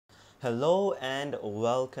Hello and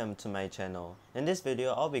welcome to my channel. In this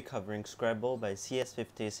video, I'll be covering Scrabble by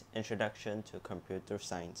CS50's Introduction to Computer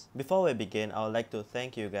Science. Before we begin, I would like to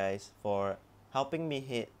thank you guys for helping me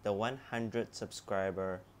hit the 100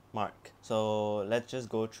 subscriber mark. So let's just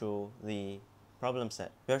go through the problem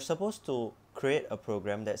set. We are supposed to create a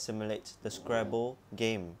program that simulates the Scrabble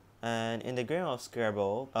game. And in the game of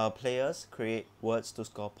Scrabble, players create words to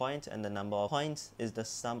score points, and the number of points is the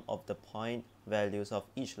sum of the point values of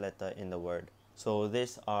each letter in the word. So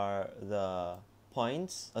these are the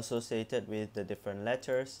points associated with the different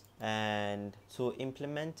letters, and to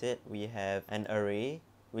implement it we have an array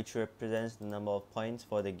which represents the number of points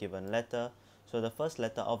for the given letter. So the first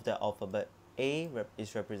letter of the alphabet, A,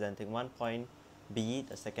 is representing 1 point, B,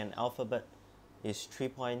 the second alphabet, is 3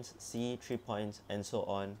 points, C, 3 points, and so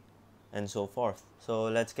on and so forth. So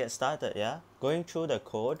let's get started, yeah? Going through the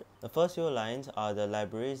code, the first few lines are the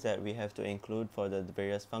libraries that we have to include for the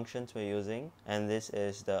various functions we're using, and this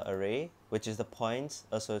is the array, which is the points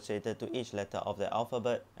associated to each letter of the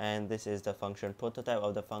alphabet, and this is the function prototype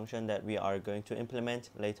of the function that we are going to implement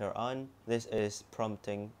later on. This is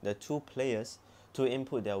prompting the two players to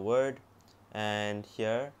input their word, and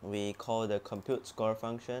here we call the compute score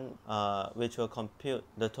function, which will compute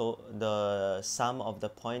the sum of the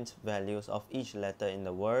point values of each letter in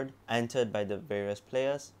the word entered by the various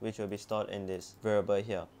players, which will be stored in this variable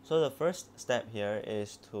here. So the first step here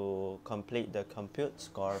is to complete the compute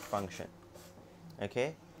score function.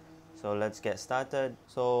 Okay, so let's get started.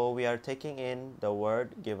 So we are taking in the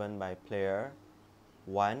word given by player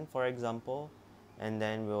 1, for example, and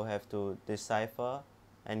then we'll have to decipher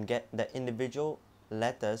and get the individual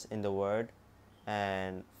letters in the word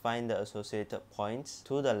and find the associated points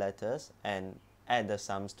to the letters and add the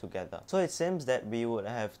sums together. So it seems that we would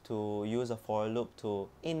have to use a for loop to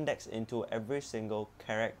index into every single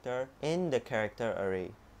character in the character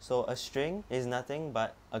array. So a string is nothing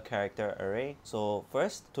but a character array. So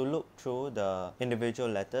first, to look through the individual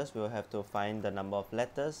letters, we'll have to find the number of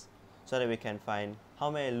letters so that we can find how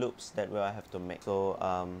many loops that we'll have to make. So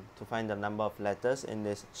to find the number of letters in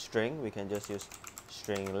this string, we can just use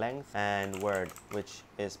string length and word, which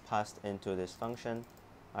is passed into this function.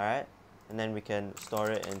 Alright, and then we can store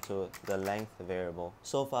it into the length variable.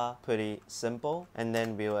 So far, pretty simple. And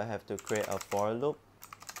then we will have to create a for loop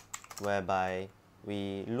whereby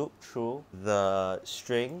we loop through the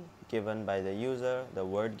string given by the user, the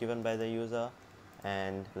word given by the user,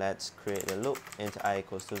 and let's create a loop into I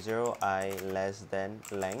equals to 0, I less than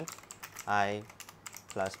length, I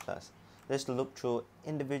plus plus. Let's loop through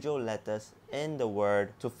individual letters in the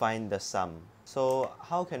word to find the sum. So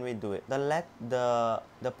how can we do it? The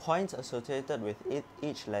points associated with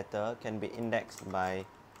each letter can be indexed by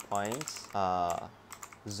points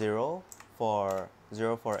 0 for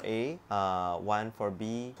A, 1 for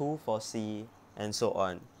B, 2 for C, and so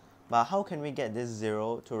on. But how can we get this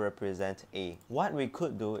 0 to represent A? What we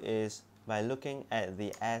could do is by looking at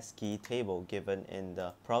the ASCII table given in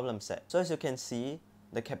the problem set. So as you can see,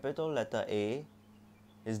 the capital letter A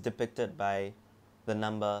is depicted by the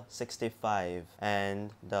number 65,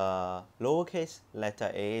 and the lowercase letter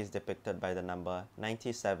A is depicted by the number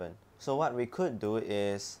 97. So what we could do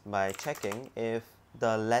is by checking if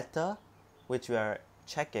the letter which we are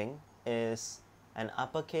checking is an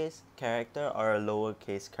uppercase character or a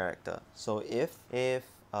lowercase character. So if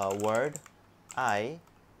word I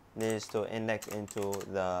needs to index into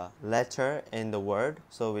the letter in the word,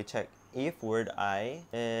 so we check if word I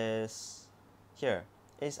is here,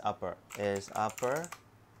 is upper,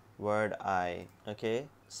 word I. Okay,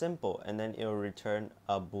 simple, and then it will return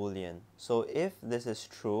a boolean. So if this is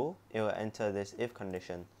true, it will enter this if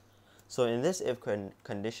condition. So in this if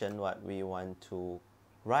condition, what we want to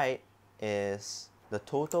write is the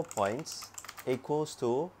total points equals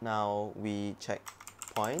to, now we check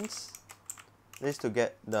points, this to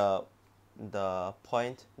get the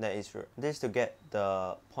point that is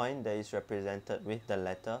represented with the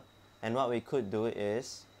letter. And what we could do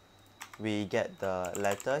is we get the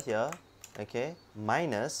letter here, okay,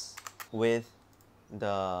 minus with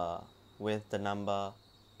the number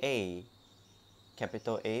A,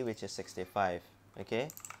 capital A, which is 65. Okay,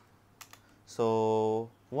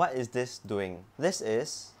 so what is this doing? This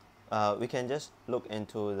is, we can just look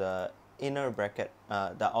into the inner bracket,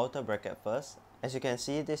 the outer bracket first. As you can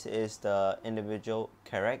see, this is the individual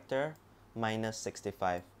character minus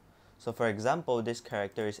 65. So for example, this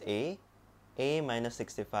character is A minus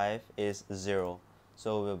 65 is 0.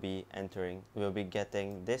 So we'll be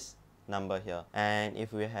getting this number here. And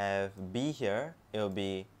if we have B here, it will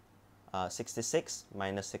be 66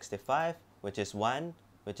 minus 65, which is 1,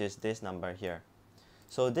 which is this number here.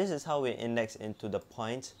 So this is how we index into the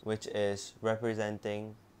point which is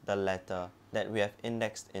representing the letter that we have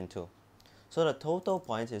indexed into. So the total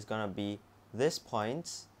points is gonna be this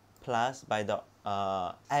points plus by the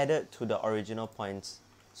added to the original points.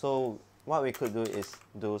 So what we could do is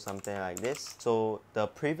do something like this. So the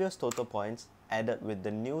previous total points added with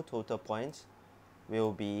the new total points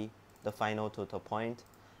will be the final total point.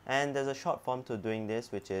 And there's a short form to doing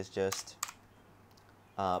this, which is just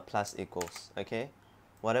plus equals, okay?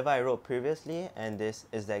 Whatever I wrote previously, and this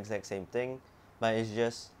is the exact same thing, but it's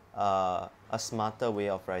just a smarter way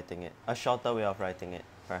of writing it, a shorter way of writing it,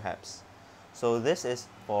 perhaps. So this is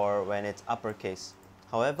for when it's uppercase.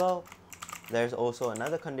 However, there's also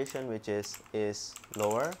another condition which is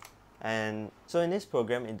lower. And so in this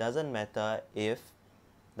program, it doesn't matter if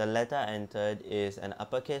the letter entered is an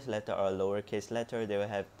uppercase letter or a lowercase letter, they will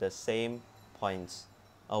have the same points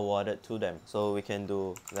awarded to them. So we can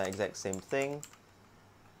do the exact same thing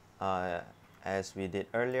as we did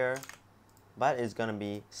earlier, but it's gonna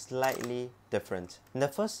be slightly different. In the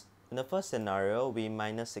first scenario, we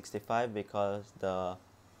minus 65 because the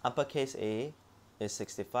uppercase A is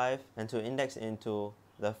 65, and to index into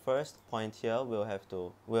the first point here, we'll have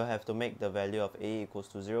to make the value of A equals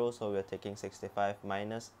to 0. So we're taking 65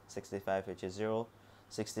 minus 65, which is 0,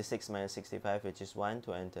 66 minus 65, which is 1,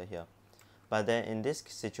 to enter here. But then in this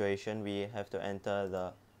situation, we have to enter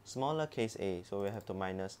the smaller case A, so we have to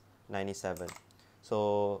minus 97.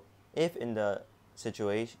 So if in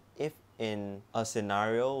a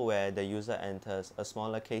scenario where the user enters a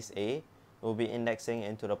smaller case A, we'll be indexing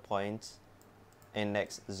into the point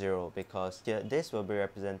index 0, because here this will be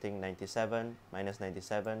representing 97 minus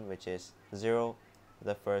 97, which is 0,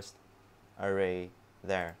 the first array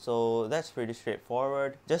there. So that's pretty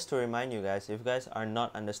straightforward. Just to remind you guys, if you guys are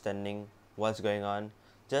not understanding what's going on,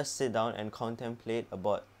 just sit down and contemplate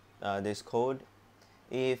about this code.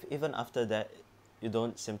 If even after that you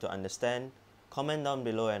don't seem to understand, comment down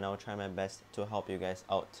below and I'll try my best to help you guys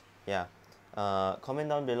out. Yeah, comment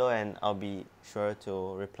down below and I'll be sure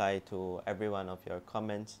to reply to every one of your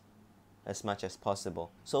comments as much as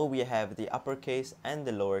possible. So we have the uppercase and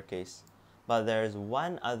the lowercase, but there's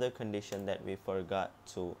one other condition that we forgot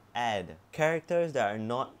to add. Characters that are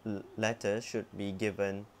not letters should be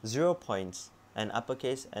given 0 points, and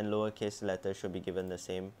uppercase and lowercase letters should be given the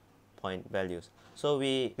same point values. So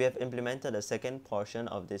we have implemented the second portion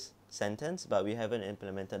of this sentence, but we haven't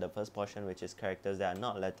implemented the first portion, which is characters that are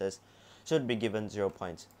not letters should be given 0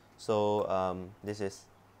 points. So this is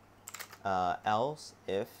else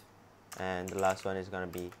if, and the last one is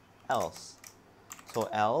going to be else. So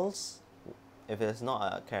else, if it's not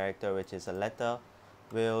a character which is a letter,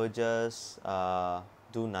 we'll just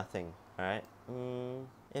do nothing. Alright,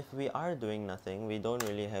 if we are doing nothing, we don't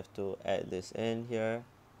really have to add this in here.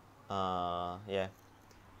 Yeah,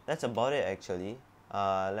 that's about it actually.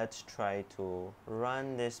 Let's try to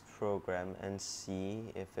run this program and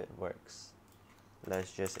see if it works.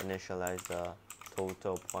 Let's just initialize the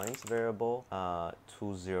total points variable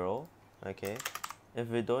to 0. Okay, if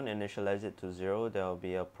we don't initialize it to 0, there will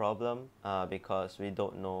be a problem because we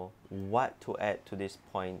don't know what to add to these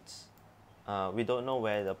points. We don't know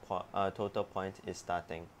where the total point is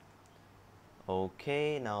starting.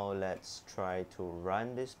 Okay, now let's try to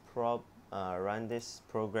run this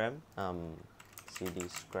program. Cd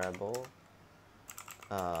Scrabble,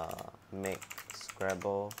 make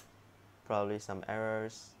Scrabble, probably some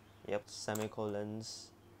errors, yep,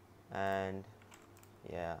 semicolons, and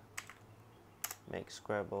yeah, make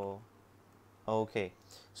Scrabble. Okay,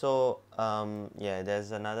 so yeah,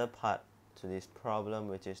 there's another part to this problem,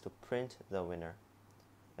 which is to print the winner.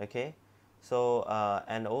 Okay, so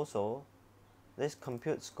and also this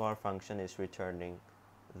compute score function is returning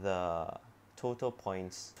the total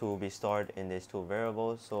points to be stored in these two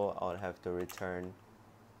variables, so I'll have to return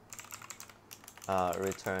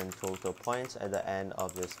total points at the end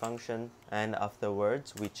of this function, and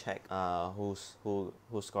afterwards we check who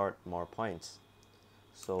scored more points.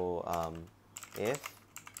 So if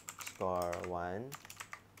score 1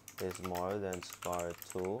 is more than score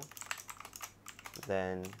 2,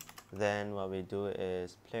 then what we do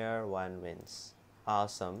is player 1 wins.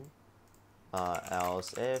 Awesome.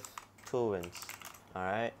 Else if 2 wins.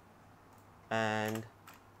 Alright, and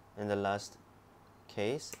in the last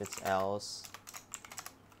case it's else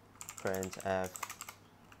printf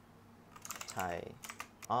tie.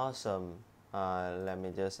 Awesome. Let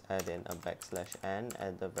me just add in a \n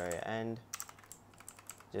at the very end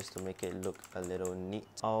just to make it look a little neat.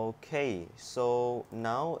 Okay, so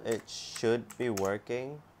now it should be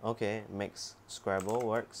working. Okay, makes Scrabble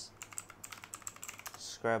works.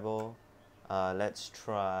 Scrabble. Let's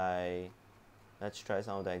try Let's try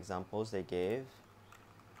some of the examples they gave.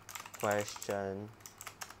 Question,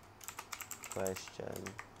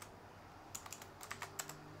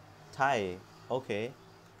 tie. Okay,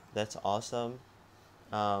 that's awesome.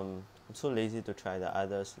 I'm so lazy to try the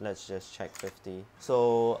others. Let's just check 50.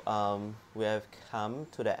 So we have come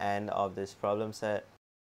to the end of this problem set.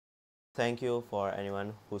 Thank you for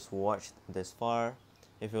anyone who's watched this far.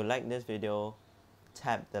 If you like this video,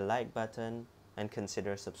 tap the like button and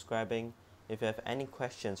consider subscribing. If you have any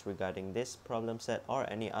questions regarding this problem set or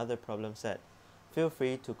any other problem set, feel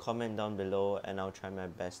free to comment down below and I'll try my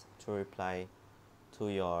best to reply to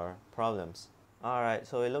your problems. Alright,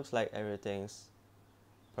 so it looks like everything's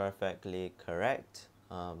perfectly correct.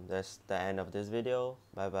 That's the end of this video.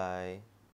 Bye bye.